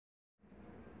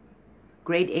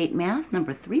Grade 8 Math,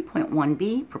 number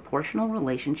 3.1b, Proportional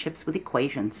Relationships with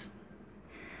Equations.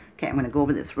 Okay, I'm going to go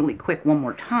over this really quick one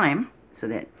more time so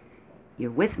that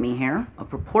you're with me here. A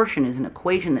proportion is an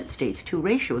equation that states two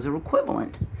ratios are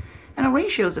equivalent. And a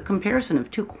ratio is a comparison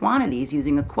of two quantities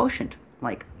using a quotient,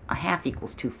 like a half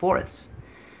equals 2/4.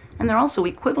 And they're also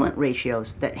equivalent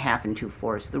ratios, that half and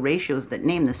 2/4, the ratios that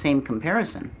name the same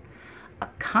comparison. A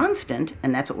constant,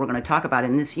 and that's what we're going to talk about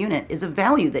in this unit, is a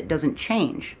value that doesn't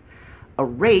change. A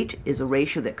rate is a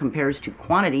ratio that compares two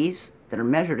quantities that are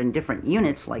measured in different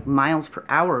units, like miles per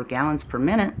hour or gallons per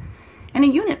minute. And a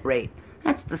unit rate,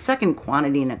 that's the second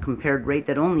quantity in a compared rate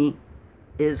that only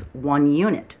is 1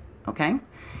 unit, okay?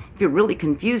 If you're really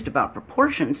confused about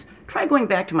proportions, try going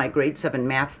back to my grade 7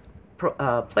 math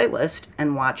playlist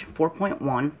and watch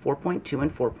 4.1, 4.2,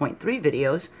 and 4.3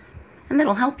 videos, and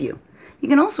that'll help you. You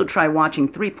can also try watching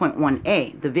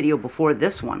 3.1a, the video before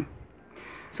this one.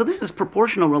 So this is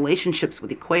proportional relationships with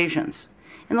equations.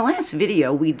 In the last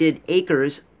video, we did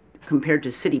acres compared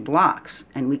to city blocks,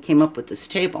 and we came up with this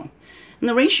table. And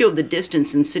the ratio of the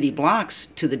distance in city blocks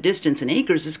to the distance in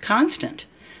acres is constant.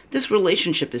 This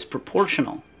relationship is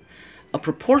proportional. A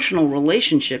proportional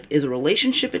relationship is a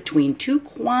relationship between two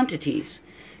quantities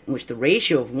in which the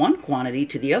ratio of one quantity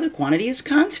to the other quantity is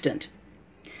constant.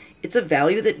 It's a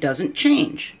value that doesn't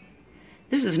change.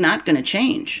 This is not going to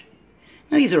change.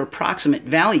 Now these are approximate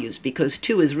values because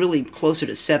 2 is really closer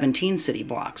to 17 city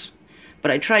blocks. But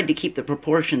I tried to keep the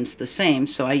proportions the same,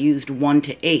 so I used 1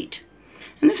 to 8.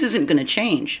 And this isn't going to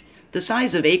change. The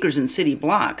size of acres and city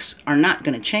blocks are not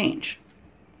going to change.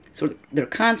 So they're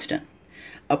constant.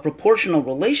 A proportional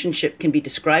relationship can be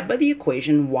described by the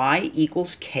equation y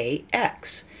equals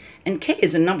kx. And k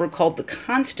is a number called the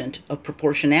constant of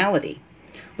proportionality.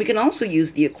 We can also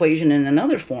use the equation in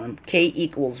another form, k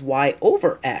equals y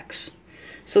over x.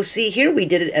 So see, here we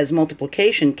did it as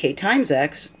multiplication, k times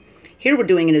x. Here we're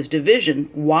doing it as division,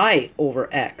 y over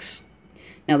x.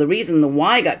 Now the reason the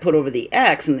y got put over the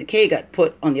x and the k got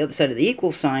put on the other side of the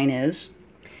equal sign is,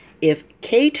 if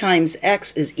k times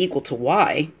x is equal to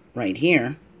y, right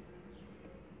here,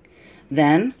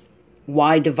 then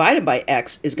y divided by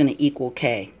x is going to equal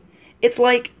k. It's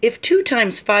like if 2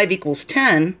 times 5 equals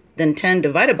 10, then 10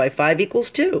 divided by 5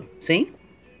 equals 2. See?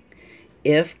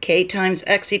 If k times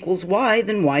x equals y,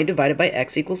 then y divided by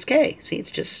x equals k. See, it's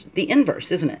just the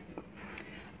inverse, isn't it?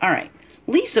 All right.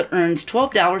 Lisa earns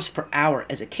 $12 per hour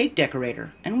as a cake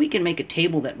decorator, and we can make a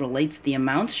table that relates the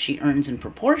amounts she earns in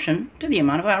proportion to the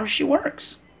amount of hours she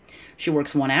works. She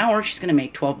works 1 hour, she's going to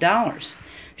make $12.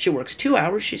 She works 2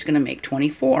 hours, she's going to make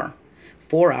 24.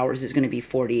 4 hours is going to be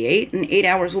 48, and 8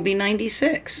 hours will be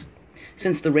 96.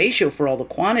 Since the ratio for all the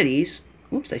quantities,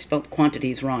 oops, I spelled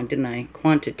quantities wrong, didn't I?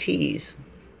 Quantities.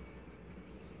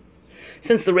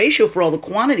 Since the ratio for all the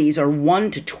quantities are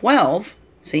 1 to 12,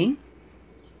 see?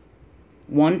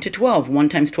 1 to 12. 1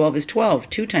 times 12 is 12.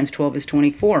 2 times 12 is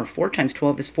 24. 4 times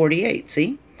 12 is 48,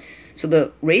 see? So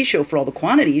the ratio for all the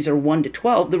quantities are 1 to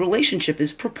 12. The relationship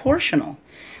is proportional.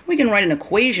 We can write an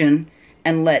equation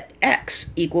and let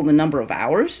x equal the number of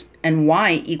hours and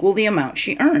y equal the amount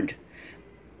she earned.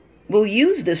 We'll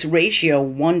use this ratio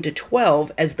 1 to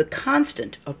 12 as the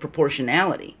constant of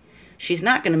proportionality. She's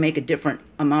not going to make a different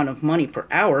amount of money per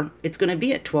hour. It's going to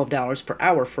be at $12 per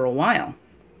hour for a while.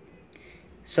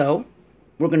 So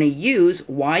we're going to use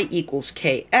y equals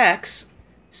kx.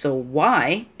 So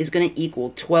y is going to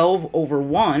equal 12 over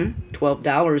 1,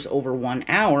 $12 over 1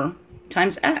 hour,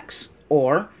 times x.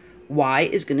 Or y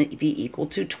is going to be equal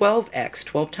to 12x,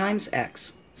 12 times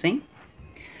x. See?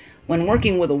 When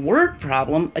working with a word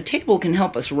problem, a table can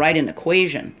help us write an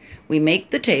equation. We make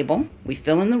the table, we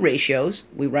fill in the ratios,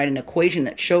 we write an equation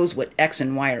that shows what x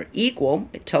and y are equal,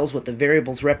 it tells what the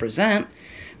variables represent.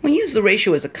 We use the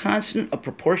ratio as a constant of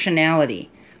proportionality.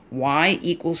 Y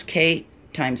equals k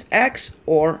times x,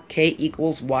 or k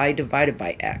equals y divided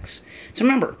by x. So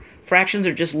remember, fractions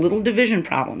are just little division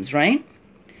problems, right?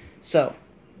 So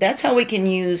that's how we can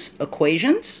use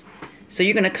equations. So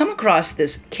you're going to come across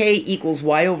this k equals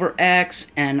y over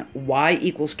x and y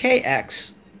equals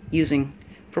kx using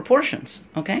proportions,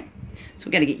 okay? So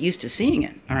we've got to get used to seeing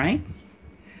it, all right?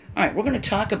 All right, we're going to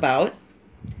talk about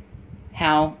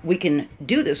how we can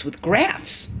do this with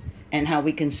graphs and how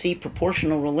we can see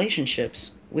proportional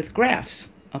relationships with graphs,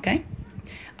 okay?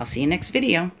 I'll see you next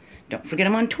video. Don't forget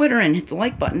I'm on Twitter and hit the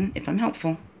like button if I'm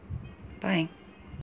helpful. Bye.